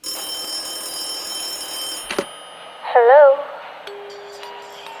Hello,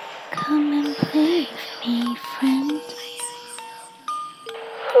 Come and play with me, friend.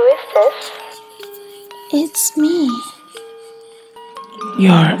 who is this? It's me.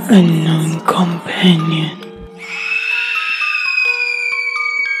 Your unknown companion.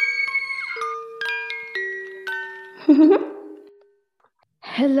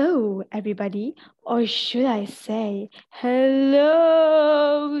 Hello, everybody, or should I say,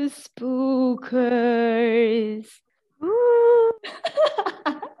 hello, spookers. Woo!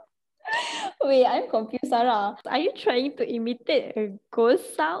 Wait, I'm confused, Sarah. Are you trying to imitate a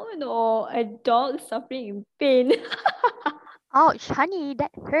ghost sound or a dog suffering in pain? Ouch, honey,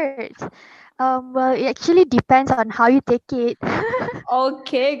 that hurts. Well, it actually depends on how you take it.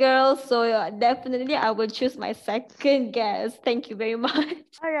 Okay, girl, so definitely I will choose my second guess. Thank you very much.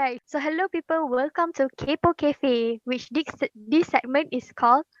 Alright, so hello people, welcome to Kepo Cafe, which this segment is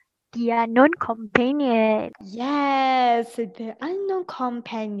called The Unknown Companion. Yes, the unknown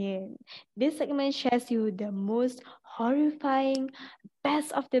companion. This segment shares you the most horrifying,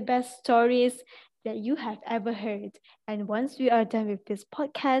 best of the best stories that you have ever heard. And once we are done with this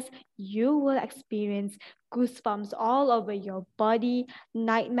podcast, you will experience goosebumps all over your body,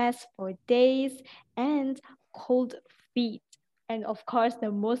 nightmares for days, and cold feet. And of course,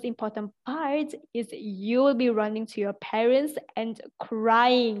 the most important part is you will be running to your parents and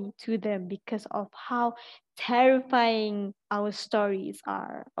crying to them because of how terrifying our stories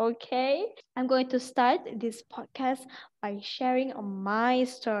are. Okay? I'm going to start this podcast by sharing my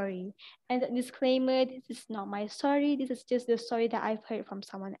story. And disclaimer, this is not my story. This is just the story that I've heard from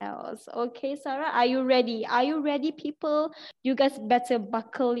someone else. Okay, Sarah, are you ready? Are you ready, people? You guys better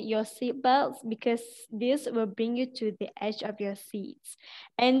buckle your seatbelts because this will bring you to the edge of your seats.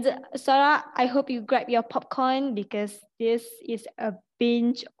 And Sarah, I hope you grab your popcorn because this is a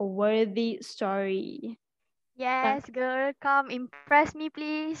binge worthy story. Yes, girl, come impress me,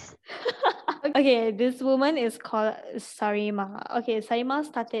 please. Okay, this woman is called Sarima. Okay, Sarima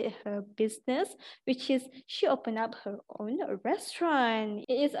started her business, which is she opened up her own restaurant.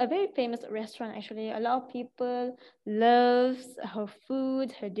 It is a very famous restaurant actually. A lot of people loves her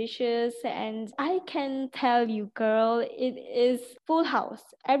food, her dishes, and I can tell you, girl, it is full house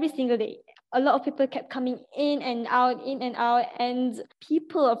every single day. A lot of people kept coming in and out, and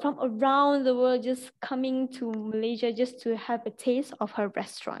people from around the world just coming to Malaysia just to have a taste of her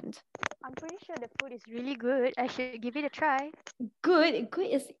restaurant. I'm pretty sure the food is really good. I should give it a try. Good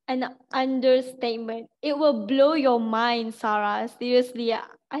is an understatement. It will blow your mind, Sarah. Seriously,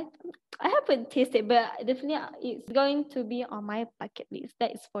 I haven't tasted, but definitely it's going to be on my bucket list.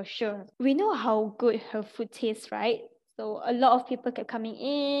 That is for sure. We know how good her food tastes, right? So a lot of people kept coming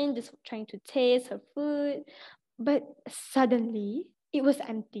in, just trying to taste her food, but suddenly it was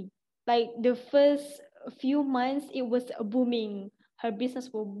empty. Like the first few months, it was booming. Her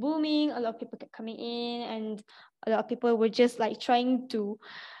business was booming. A lot of people kept coming in, and a lot of people were just like trying to,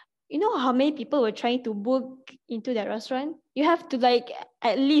 you know how many people were trying to book into that restaurant? You have to like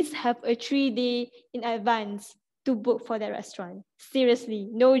at least have a 3 day in advance to book for that restaurant. Seriously,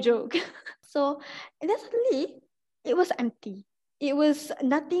 no joke. So, and then suddenly it was empty. It was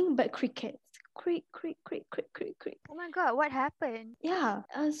nothing but crickets. Creak, creak, creak, creak, creak, creak. Oh my god, what happened? Yeah,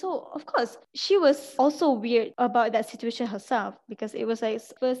 so of course she was also weird about that situation herself because it was like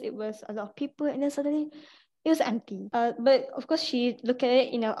first it was a lot of people and then suddenly it was empty. But of course she looked at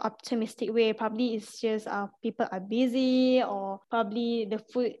it in an optimistic way. Probably it's just people are busy or probably the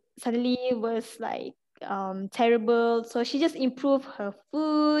food suddenly was like terrible. So she just improved her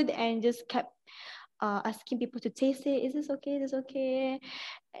food and just kept asking people to taste it. Is this okay? Is this okay?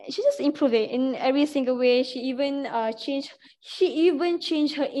 She just improved it in every single way. She even changed. She even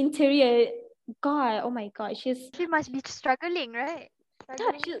changed her interior. God, oh my God, She must be struggling, right? yeah.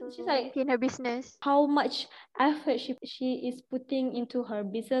 Struggling She's to like maintain her business. how much effort she is putting into her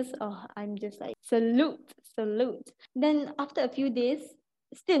business. Oh, I'm just like salute. Then after a few days,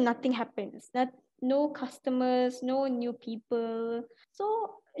 still nothing happens. No customers, no new people.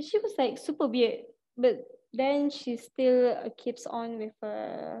 So she was like super weird. But then she still keeps on with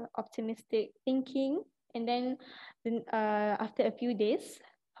optimistic thinking. And then after a few days,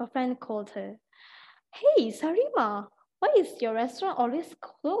 her friend called her. Hey, Sarima, why is your restaurant always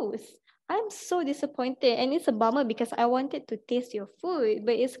closed? I'm so disappointed and it's a bummer because I wanted to taste your food,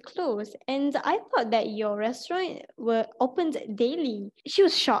 but it's closed. And I thought that your restaurant were opened daily. She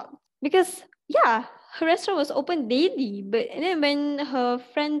was shocked because yeah, her restaurant was open daily. But and then when her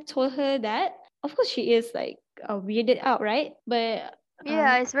friend told her that, of course she is like weirded out, right? But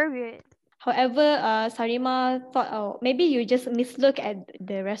Yeah, it's very weird. However, Sarima thought, oh, maybe you just mislook at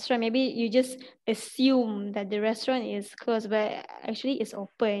the restaurant. Maybe you just assume that the restaurant is closed, but actually it's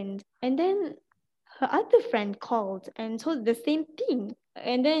opened. And then her other friend called and told the same thing.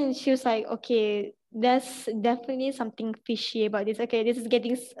 And then she was like, okay, there's definitely something fishy about this. Okay, this is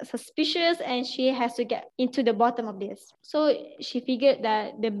getting suspicious, and she has to get into the bottom of this. So she figured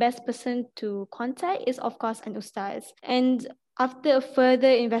that the best person to contact is, of course, an ustaz. And after a further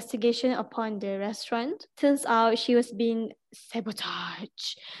investigation upon the restaurant, turns out she was being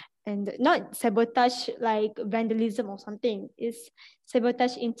sabotaged. And not sabotage like vandalism or something. It's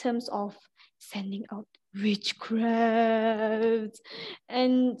sabotage in terms of sending out witchcraft,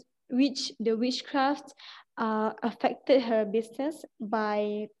 and the witchcraft affected her business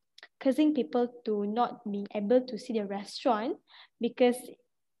by causing people to not be able to see the restaurant, because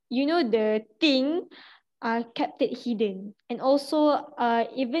the thing kept it hidden. And also,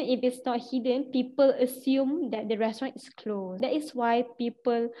 even if it's not hidden, people assume that the restaurant is closed. That is why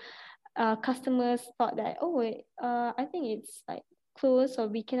customers thought that, oh, I think it's like closed, so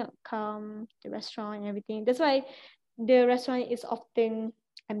we cannot come to the restaurant and everything. That's why the restaurant is often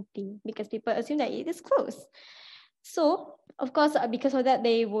empty, because people assume that it is closed. So, of course, because of that,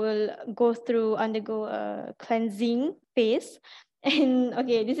 they will undergo a cleansing phase. And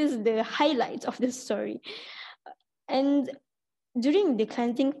okay, this is the highlight of the story. And during the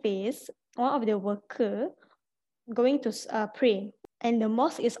cleansing phase, one of the worker going to pray, and the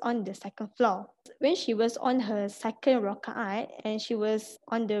mosque is on the second floor. When she was on her second rakaat and she was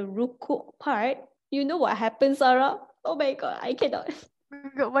on the ruku part, you know what happened, Sarah? Oh my god, I cannot.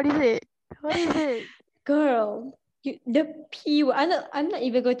 What is it? What is it? Girl, the P word. I'm not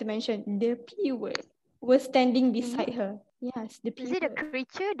even going to mention the P word was standing P? beside her. Yes, the Is P it a word.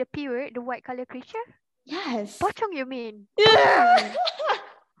 creature? The P word? The white color creature? Yes. Pocong you mean? Pocong you Yeah. mean?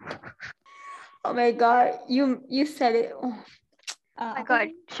 Oh my god, you said it. Oh. Oh my Apa god,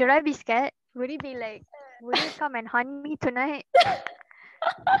 ni? should I be scared? Would it come and hunt me tonight?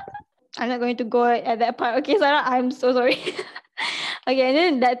 I'm not going to go at that part. Okay, Sarah, I'm so sorry. Okay, and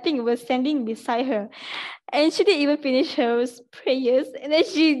then that thing was standing beside her, and she didn't even finish her prayers, and then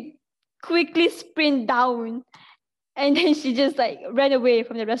she quickly sprint down, and then she just like ran away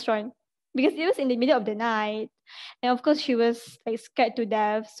from the restaurant, because it was in the middle of the night, and of course she was like scared to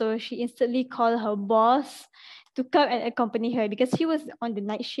death. So she instantly called her boss to come and accompany her, because she was on the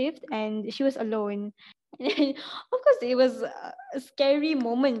night shift and she was alone. And then, of course, it was a scary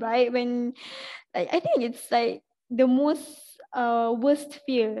moment, right? When, like, I think it's like the most worst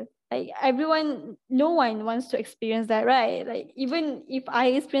fear. Like, no one wants to experience that, right? Like, even if I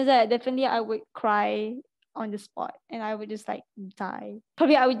experience that, definitely I would cry on the spot, and I would just like die.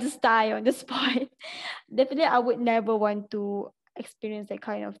 Probably I would just die on the spot. Definitely I would never want to experience that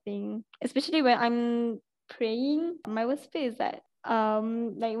kind of thing, especially when I'm praying. My worst fear is that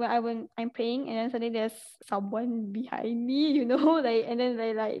like when I'm praying, and then suddenly there's someone behind me, like, and then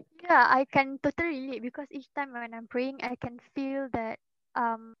they like Yeah, I can totally relate because each time when I'm praying, I can feel that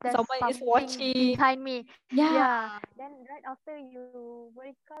there's someone is something watching. behind me. Yeah, Yeah. Then right after you, what do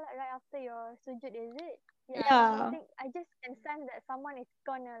you call it? Right after your sujud, is it? Yeah, yeah, something. I just can sense that someone is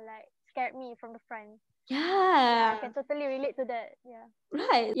gonna like scare me from the front. Yeah, I yeah. can totally relate to that. Yeah.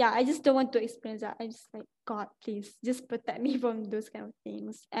 Right. Yeah, I just don't want to experience that. I just like, God, please just protect me from those kind of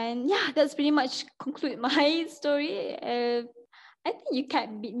things. And yeah, that's pretty much conclude my story. I think you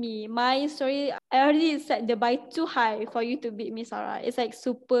can't beat me. My story, I already set the bar too high for you to beat me, Sarah. It's like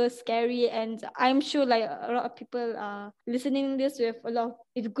super scary, and I'm sure like a lot of people are listening this with a lot of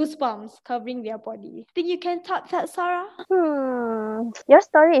with goosebumps covering their body. Think you can top that, Sarah? Your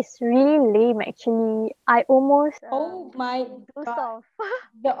story is really lame actually. I almost Oh my doze God. off.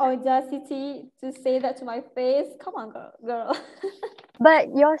 The audacity to say that to my face. Come on, girl.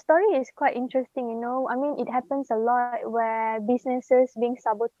 But your story is quite interesting, you know. I mean, it happens a lot where businesses being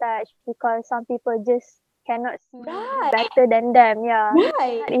sabotaged because some people just cannot see Right, better than them. Yeah,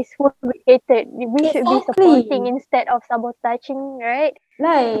 right. that is what we hated. We should be supporting Exactly. instead of sabotaging, right?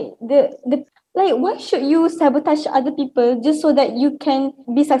 Like the like why should you sabotage other people just so that you can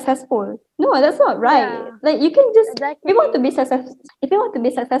be successful? No, that's not right. Yeah, Like you can just exactly. if you want to be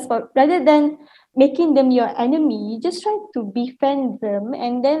successful, rather than making them your enemy, you just try to befriend them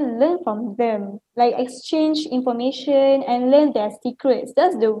and then learn from them. Like exchange information and learn their secrets.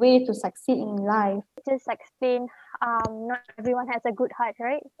 That's the way to succeed in life. Just explain not everyone has a good heart,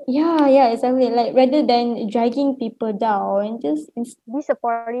 right? Yeah, exactly. Like rather than dragging people down, just Be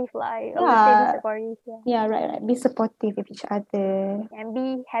supportive, like I would say, be yeah, supportive, right. Be supportive of each other. and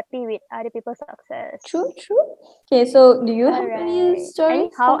be happy with other people's success. True. Okay, so do you All have any right. stories?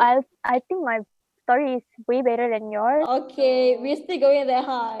 Anyhow, I think my story is way better than yours. Okay, So we're still going that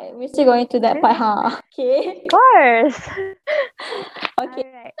high. We're still going to that part, huh? Okay. of course. Okay.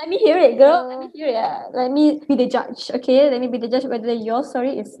 All right. Let me hear it, girl. Let me So hear it. Let me be the judge. Okay. Let me be the judge whether your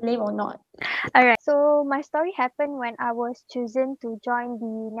story is lame or not. all right. So my story happened when I was chosen to join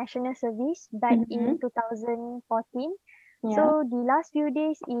the national service back Mm-hmm. in 2014. Yeah. So the last few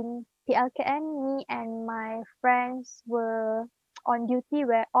days in PLKN, me and my friends were on duty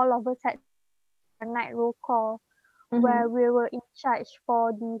where all of us had to do a night roll call Mm-hmm. where we were in charge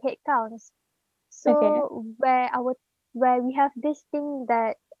for the head counts. Okay. So where we have this thing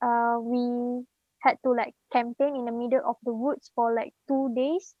that we had to like campaign in the middle of the woods for like 2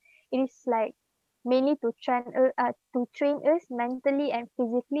 days. It is like mainly to train us mentally and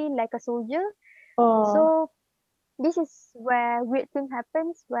physically like a soldier. Oh. So this is where weird thing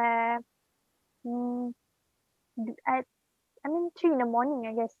happens where mm, at I mean 3 in the morning,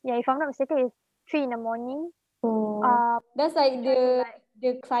 I guess. Yeah, if I'm not mistaken, it's 3 in the morning. Oh. That's We like try to like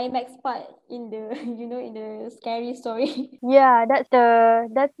the climax part in the in the scary story. yeah, that's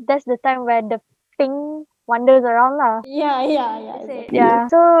the time where the ping wanders around lah. Yeah, That's it. exactly. Yeah.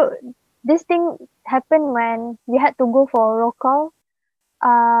 So this thing happened when we had to go for a roll call.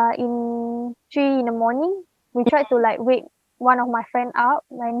 In 3 in the morning, we tried to like wake one of my friend up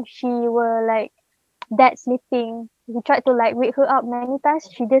when she were like dead sleeping. We tried to like wake her up many times.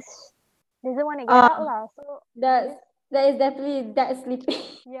 She just doesn't want to get up Um, lah. So we that's just that is definitely that sleeping.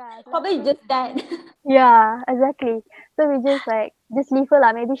 yeah. Probably So just that. yeah, exactly. So we just leave her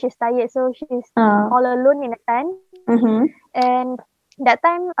lah. Maybe she's tired, so she's Uh, all alone in a tent. mm-hmm. And that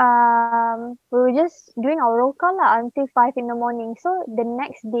time, we were just doing our roll call lah until 5 in the morning. So the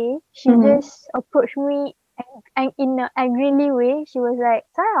next day, she Mm-hmm. just approached me and in an angrily way. She was like,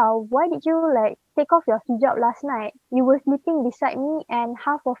 "Sarah, why did you like take off your hijab last night? You were sleeping beside me, and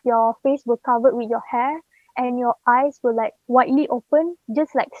half of your face were covered with your hair, and your eyes were like widely open,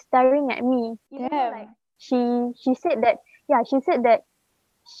 just like staring at me." Even though like Damn. she said that yeah, she said that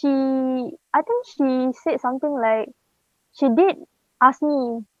she I think she said something like she did ask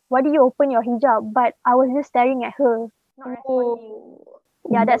me, "Why did you open your hijab?" But I was just staring at her, not responding. Oh.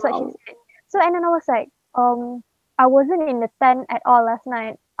 Yeah, that's what she Wow. said. So and then I was like, I wasn't in the tent at all last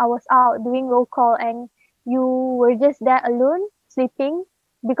night. I was out doing roll call and you were just there alone, sleeping.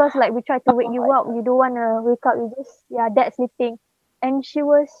 Because like we tried to wake Oh you my up, you don't wanna wake up, you just dead sleeping. And she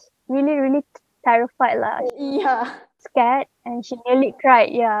was really, really terrified lah. God. She was Yeah. scared and she nearly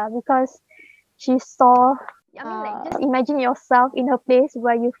cried, yeah, because she saw I mean like just Uh, imagine yourself in her place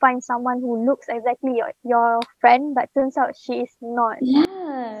where you find someone who looks exactly your friend but turns out she is not.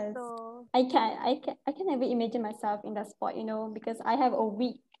 yes. So I can never imagine myself in that spot, because I have a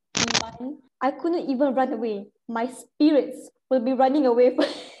weak iman. I couldn't even run away. My spirits will be running away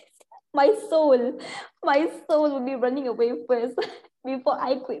first. my soul, my soul will be running away first before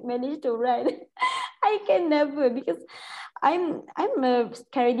I could manage to run. I can never because I'm a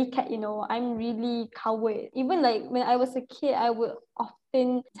scaredy cat, I'm really coward. Even like when I was a kid, I would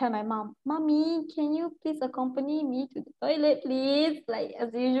often tell my mom, "Mommy, can you please accompany me to the toilet, please?" Like as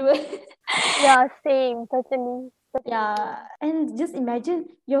usual. yeah, same, totally Yeah, same. and just imagine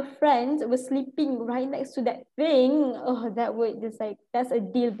your friends were sleeping right next to that thing. Oh, that would just like that's a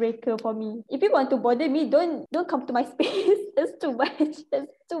deal breaker for me. If you want to bother me, don't come to my space. That's too much.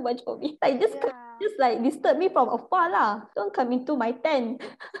 That's too much for me. Like Yeah. just like disturb me from afar lah. Don't come into my tent.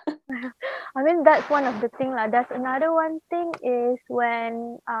 I mean that's one of the thing lah. There's another one thing is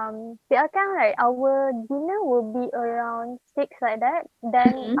when kan right our dinner will be around 6 like that.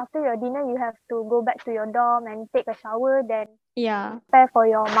 Then Mm-hmm. after your dinner you have to go back to your dorm and take a shower, then Yeah. prepare for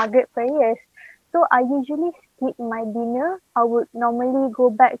your Maghrib prayers. So I usually skip my dinner. I would normally go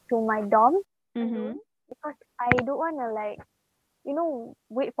back to my dorm Mm-hmm. alone because I don't wanna like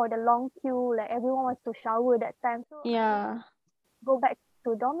wait for the long queue. Like everyone wants to shower that time. So I just Yeah. go back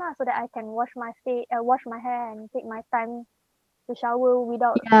to dorm lah so that I can wash my hair and take my time to shower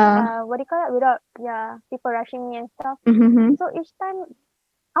without Yeah. what do you call it? Without people rushing me and stuff. Mm-hmm. So each time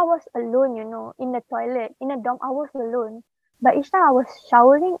I was alone, in the toilet, in the dorm, I was alone. But each time I was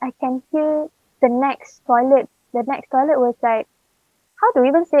showering, I can hear the next toilet. The next toilet was like, how to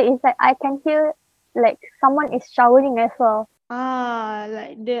even say it? It's like I can hear like someone is showering as well.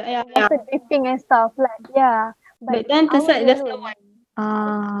 Like the Like water dripping and stuff. Like, yeah. But but then I turns was out there's no alone. one.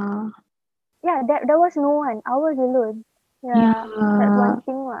 Ah. yeah, there was no one. I was alone. Yeah, that's Yeah. one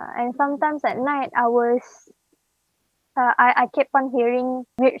thing lah. And sometimes at night, I kept on hearing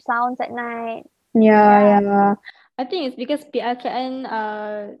weird sounds at night. Yeah, Yeah, yeah. I think it's because PRKN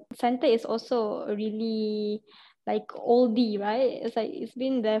center is also really like oldie, right? It's like it's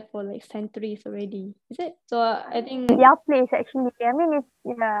been there for like centuries already. Is it? So I think their place actually. I mean, it's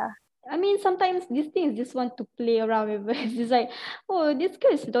yeah. I mean sometimes these things just want to play around with us. It's like, oh, this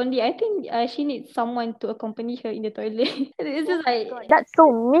girl is lonely. I think she needs someone to accompany her in the toilet. It's Oh just my like god, that's so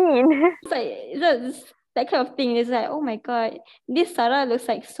mean. it's like that kind of thing. It's like, oh my god, this Sarah looks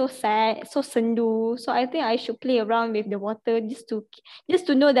like so sad, so sendu. So I think I should play around with the water just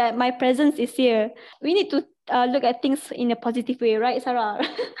to know that my presence is here. We need to look at things in a positive way, right, Sarah?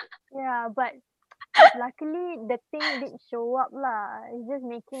 Yeah, but luckily the thing did show up lah. It's just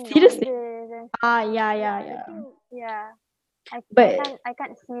making Seriously? noises and Yeah, yeah, yeah, the yeah. thing yeah. But I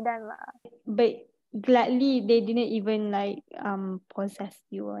can't see them lah. but gladly they didn't even like possess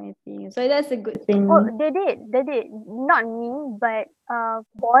you or anything. So that's a good Oh, thing. they did. Not me, but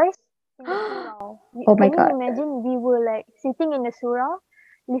boys in the surau. Oh my Can you God. imagine? We were like sitting in the surau,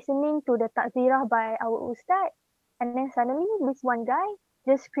 listening to the takzirah by our ustad, and then suddenly this one guy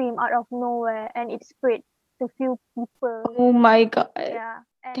just screamed out of nowhere, and it spread to few people. Oh my god. Yeah,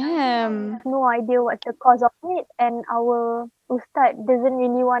 and until now we Damn. have no idea what's the cause of it, and our ustad doesn't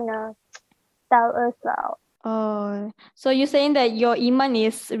really wanna tell us lah. Oh, so you're saying that your iman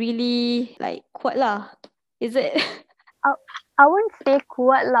is really like kuat lah? Is it? I, I won't say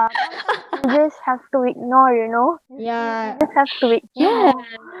kuat lah. Sometimes you just have to ignore, you know. You Yeah. just have to Yeah, ignore.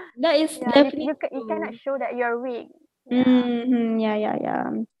 that is Yeah, definitely you cannot true. show that you're weak. Yeah. Mm-hmm. Yeah, yeah, yeah.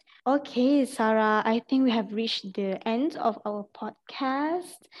 Okay, Sarah, I think we have reached the end of our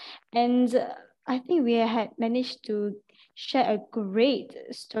podcast. And I think we had managed to share a great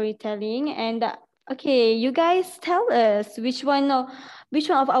storytelling. And okay, you guys tell us which one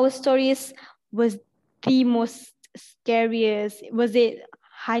of our stories was the most scariest. Was it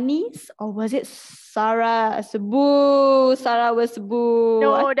Honey's or was it Sarah's? Boo! Sarah was boo.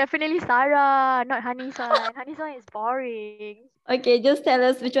 No, definitely Sarah, not Hani's one. Hani's one is boring. Okay, just tell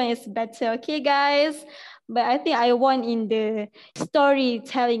us which one is better, okay, guys? But I think I won in the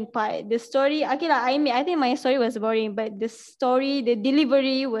storytelling part. The story, okay, lah. I think my story was boring, but the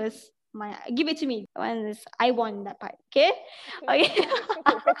delivery was my. Give it to me. One is I won that part. Okay. Okay.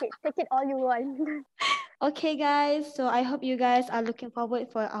 Take it all you want. Okay, guys. So I hope you guys are looking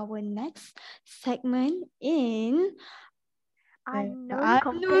forward for our next segment in unknown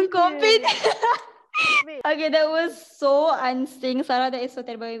companion. Wait, Okay, that was so unsing, Sarah. That is so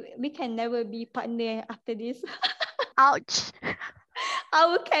terrible. We can never be partner after this. ouch.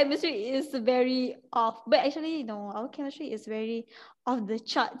 Our chemistry is very off. But actually, no, our chemistry is very off the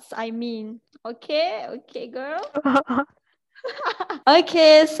charts. I mean, okay, girl.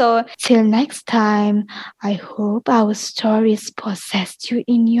 Okay, so till next time, I hope our stories possessed you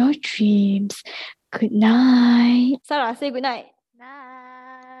in your dreams. Good night. Sarah, say good night.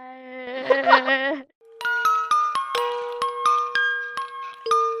 Night.